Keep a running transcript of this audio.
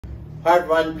Hi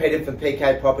everyone, Peter from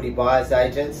PK Property Buyers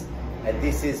Agents, and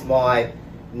this is my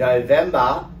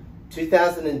November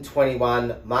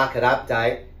 2021 market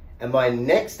update, and my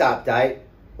next update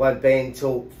won't be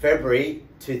until February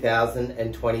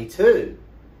 2022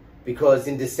 because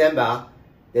in December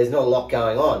there's not a lot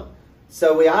going on.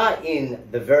 So we are in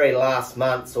the very last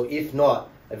months, or if not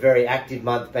a very active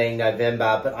month being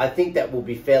November, but I think that will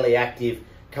be fairly active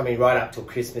coming right up till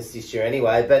Christmas this year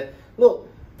anyway. But look,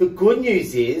 the good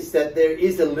news is that there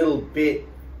is a little bit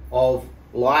of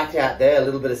light out there, a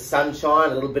little bit of sunshine,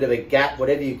 a little bit of a gap,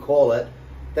 whatever you call it,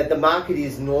 that the market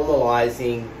is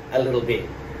normalizing a little bit.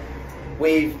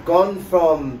 We've gone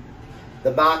from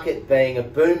the market being a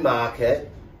boom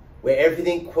market where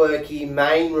everything quirky,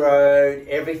 main road,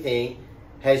 everything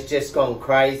has just gone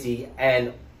crazy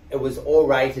and it was all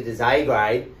rated as A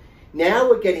grade. Now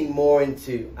we're getting more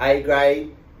into A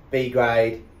grade, B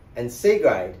grade and C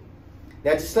grade.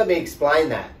 Now just let me explain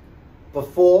that.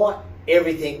 Before,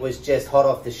 everything was just hot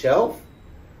off the shelf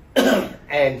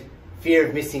and fear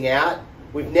of missing out.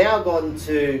 We've now gone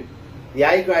to the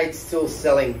A grade still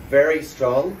selling very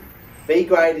strong, B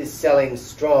grade is selling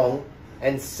strong,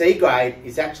 and C grade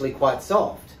is actually quite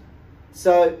soft.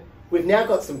 So we've now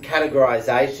got some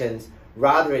categorizations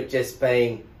rather it just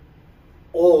being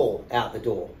all out the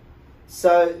door.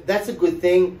 So that's a good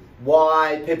thing.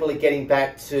 Why people are getting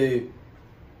back to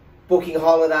booking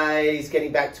holidays,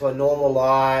 getting back to a normal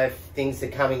life, things are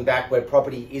coming back where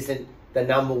property isn't the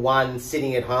number one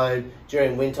sitting at home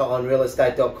during winter on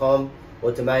realestate.com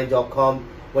or domain.com.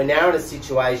 We're now in a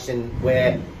situation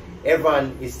where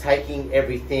everyone is taking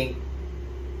everything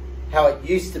how it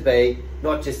used to be,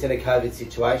 not just in a COVID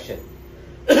situation.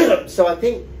 So I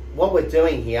think what we're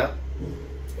doing here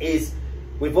is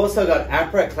we've also got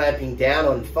APRA clamping down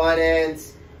on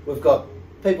finance. We've got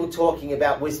people talking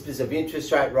about whispers of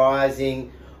interest rate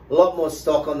rising, a lot more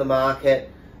stock on the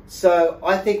market. So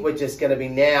I think we're just going to be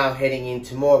now heading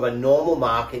into more of a normal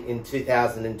market in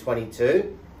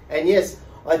 2022. And yes,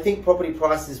 I think property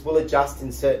prices will adjust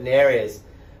in certain areas,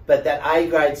 but that A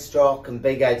grade stock and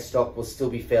B grade stock will still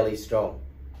be fairly strong.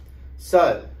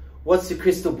 So what's the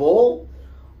crystal ball?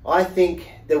 I think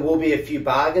there will be a few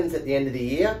bargains at the end of the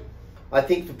year. I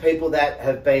think for people that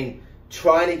have been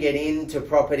trying to get into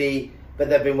property but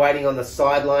they've been waiting on the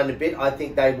sideline a bit, I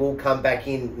think they will come back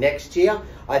in next year.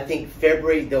 I think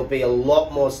February there'll be a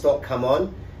lot more stock come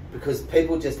on because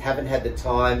people just haven't had the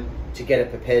time to get it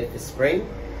prepared for spring.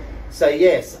 So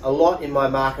yes, a lot in my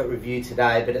market review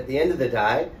today, but at the end of the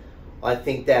day, I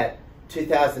think that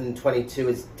 2022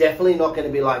 is definitely not going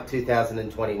to be like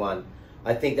 2021.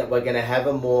 I think that we're going to have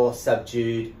a more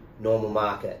subdued normal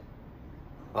market.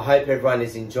 I hope everyone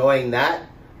is enjoying that,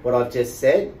 what I've just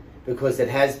said, because it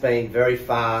has been very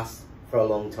fast for a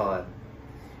long time.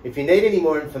 If you need any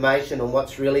more information on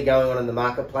what's really going on in the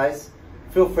marketplace,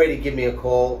 feel free to give me a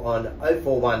call on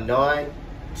 0419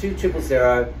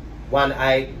 200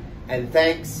 18, and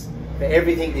thanks for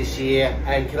everything this year.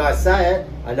 And can I say it?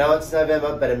 I know it's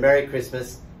November, but a Merry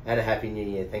Christmas and a Happy New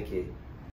Year. Thank you.